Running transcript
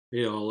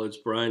Hey all, it's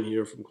Brian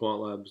here from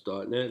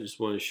quantlabs.net. Just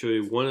want to show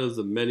you one of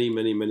the many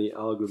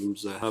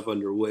algorithms that I have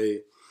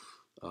underway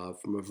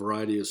from a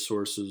variety of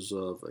sources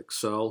of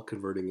Excel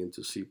converting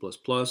into C++.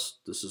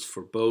 This is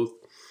for both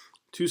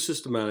two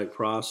systematic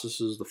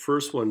processes. The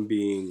first one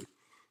being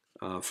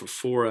for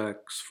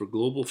Forex, for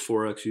global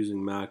Forex using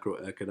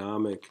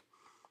macroeconomic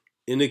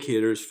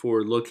indicators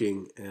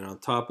forward-looking, and on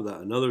top of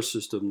that, another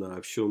system that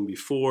I've shown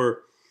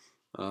before,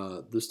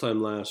 this time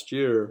last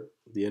year,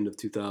 the end of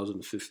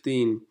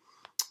 2015,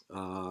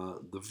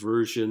 the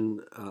version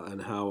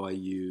and how I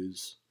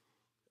use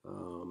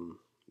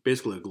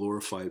basically a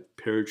glorified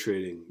pair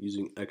trading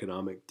using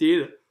economic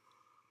data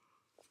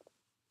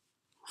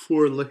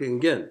forward looking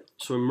again.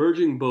 So I'm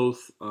merging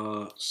both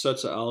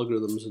sets of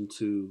algorithms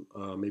into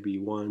maybe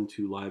 1,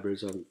 2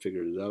 libraries. I haven't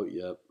figured it out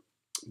yet,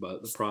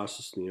 but the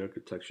process and the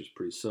architecture is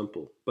pretty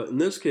simple. But in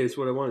this case,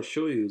 what I want to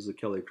show you is the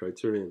Kelly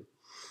criterion.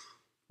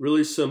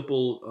 Really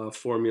simple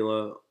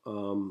formula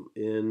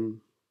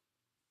in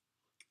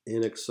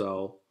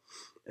Excel.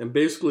 And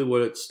basically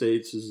what it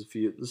states is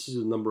this is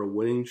the number of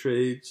winning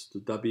trades, the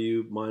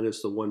W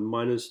minus the 1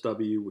 minus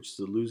W, which is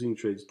the losing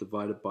trades,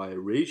 divided by a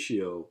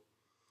ratio.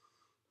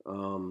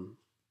 That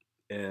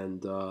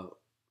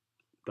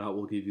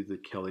will give you the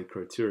Kelly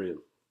criterion.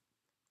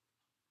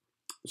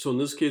 So in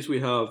this case, we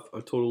have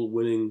a total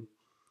winning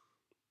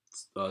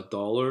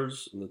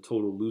dollars and the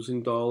total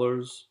losing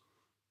dollars.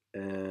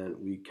 And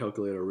we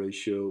calculate a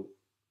ratio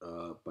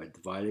by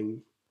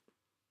dividing.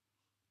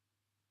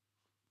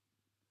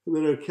 And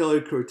then our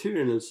Kelly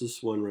criterion is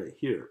this one right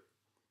here.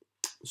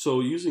 So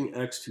using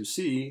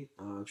X2C,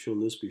 I've shown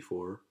this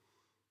before,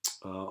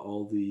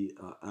 all the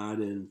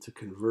add-in to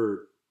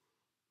convert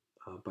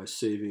by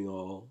saving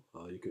all.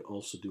 You can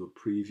also do a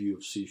preview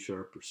of C#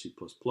 or C++.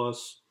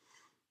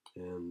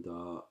 And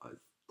I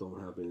don't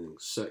have anything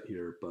set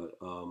here, but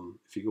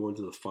if you go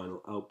into the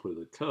final output of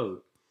the code,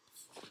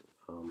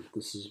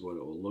 this is what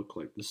it will look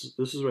like. This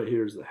is right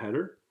here is the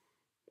header.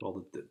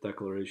 All the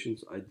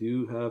declarations. I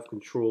do have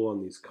control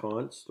on these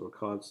consts or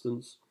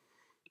constants,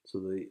 so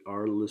they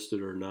are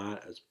listed or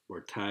not as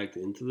or tagged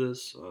into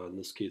this. In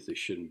this case, they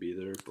shouldn't be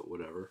there, but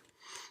whatever.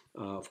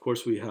 Of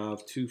course, we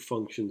have two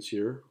functions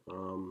here.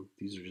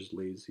 These are just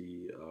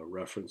lazy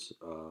reference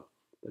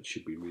that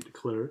should be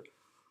redeclared.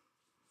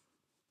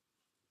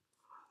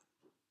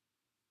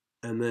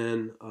 And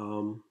then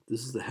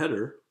this is the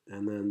header,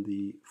 and then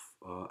the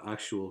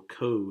actual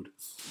code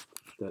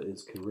that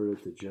is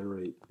converted to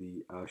generate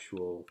the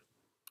actual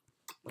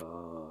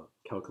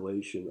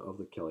calculation of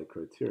the Kelly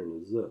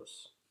criterion is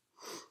this.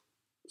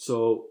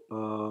 So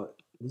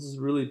this is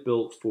really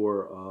built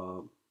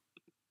for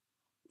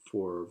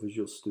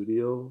Visual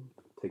Studio.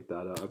 Take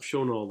that out. I've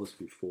shown all this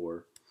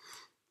before.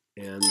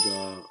 And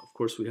of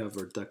course we have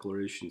our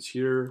declarations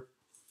here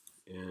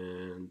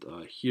and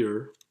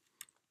here.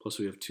 Plus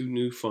we have two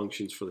new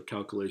functions for the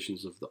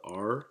calculations of the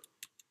R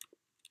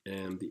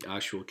and the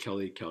actual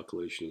Kelly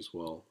calculation as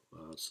well.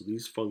 So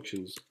these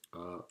functions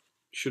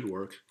should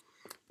work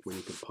when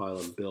you compile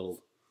and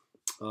build.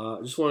 I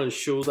just wanted to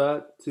show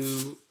that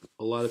to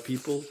a lot of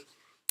people.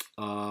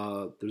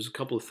 There's a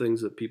couple of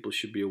things that people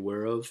should be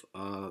aware of.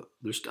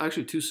 There's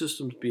actually two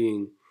systems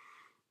being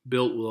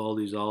built with all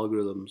these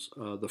algorithms.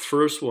 The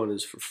first one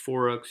is for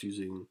Forex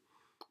using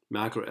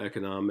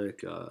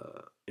macroeconomic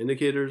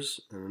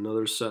indicators, and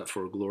another set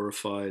for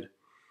glorified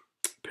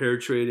pair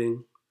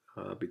trading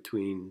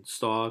between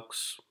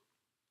stocks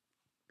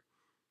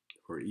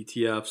or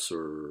ETFs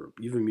or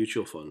even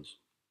mutual funds.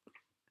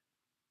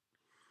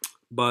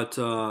 But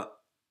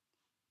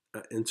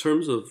in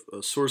terms of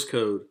source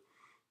code,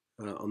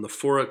 on the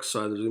Forex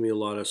side, there's going to be a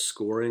lot of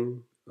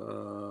scoring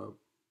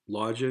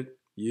logic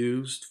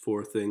used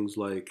for things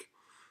like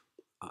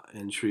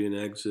entry and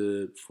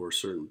exit for a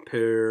certain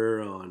pair,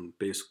 on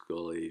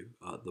basically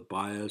the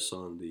bias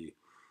on the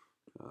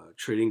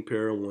trading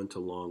pair, and when to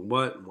long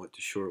what and what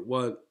to short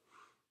what.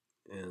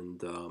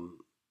 And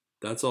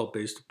that's all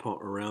based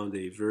upon around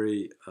a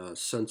very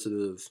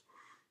sensitive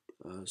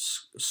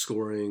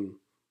scoring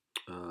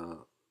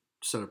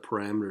set of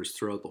parameters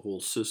throughout the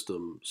whole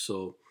system.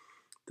 So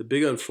the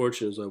big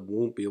unfortunate is I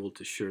won't be able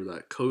to share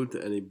that code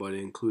to anybody,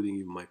 including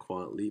even my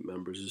Quant Elite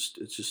members.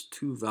 It's just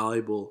too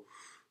valuable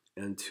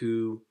and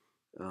too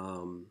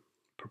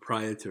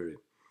proprietary.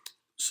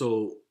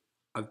 So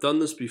I've done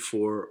this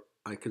before.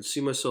 I can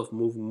see myself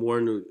moving more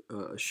into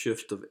a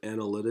shift of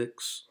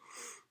analytics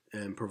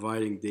and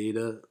providing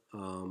data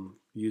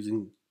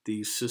using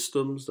these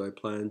systems that I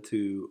plan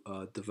to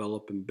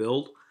develop and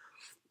build.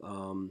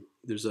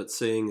 There's that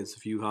saying is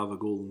if you have a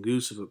golden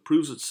goose, if it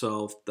proves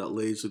itself, that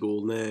lays a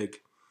golden egg,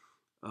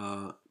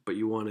 but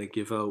you want to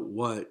give out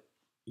what?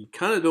 You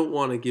kind of don't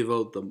want to give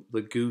out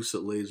the goose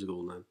that lays the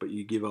golden egg, but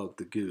you give out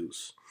the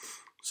goose.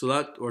 So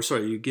that, or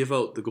sorry, you give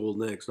out the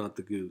golden eggs, not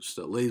the goose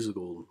that lays the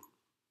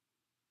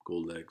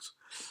golden eggs.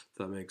 If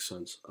that makes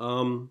sense.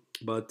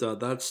 But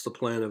that's the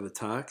plan of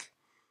attack,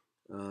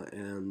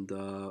 and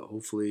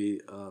hopefully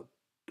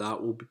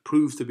that will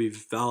prove to be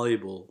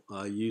valuable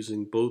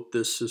using both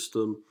this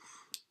system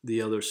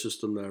the other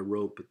system that I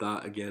wrote, but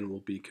that again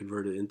will be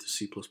converted into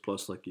C++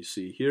 like you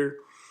see here,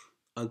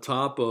 on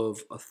top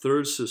of a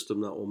third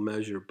system that will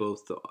measure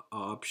both the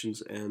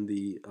options and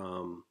the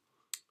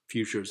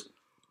futures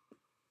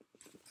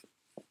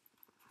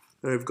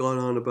that I've gone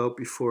on about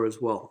before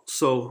as well.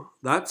 So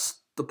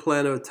that's the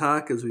plan of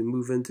attack as we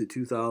move into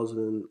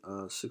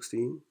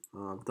 2016.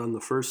 I've done the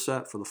first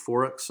set for the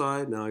Forex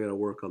side. Now I got to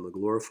work on the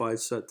glorified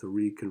set to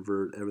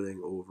reconvert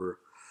everything over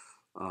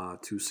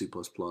to C++,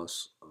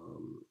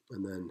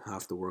 and then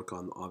have to work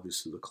on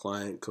obviously the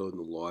client code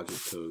and the logic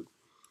code.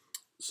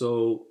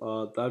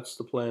 So that's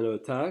the plan of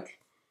attack,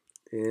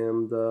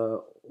 and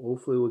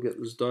hopefully we'll get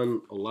this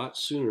done a lot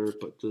sooner.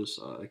 But this,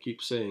 I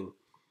keep saying,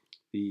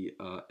 the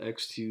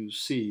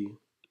X2C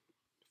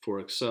for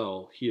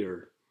Excel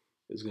here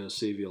is going to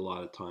save you a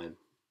lot of time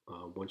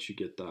once you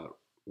get that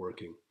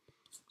working.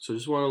 So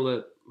just want to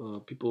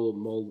let people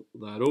mull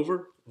that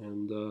over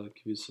and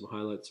give you some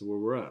highlights of where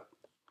we're at.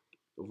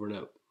 Over and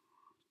out.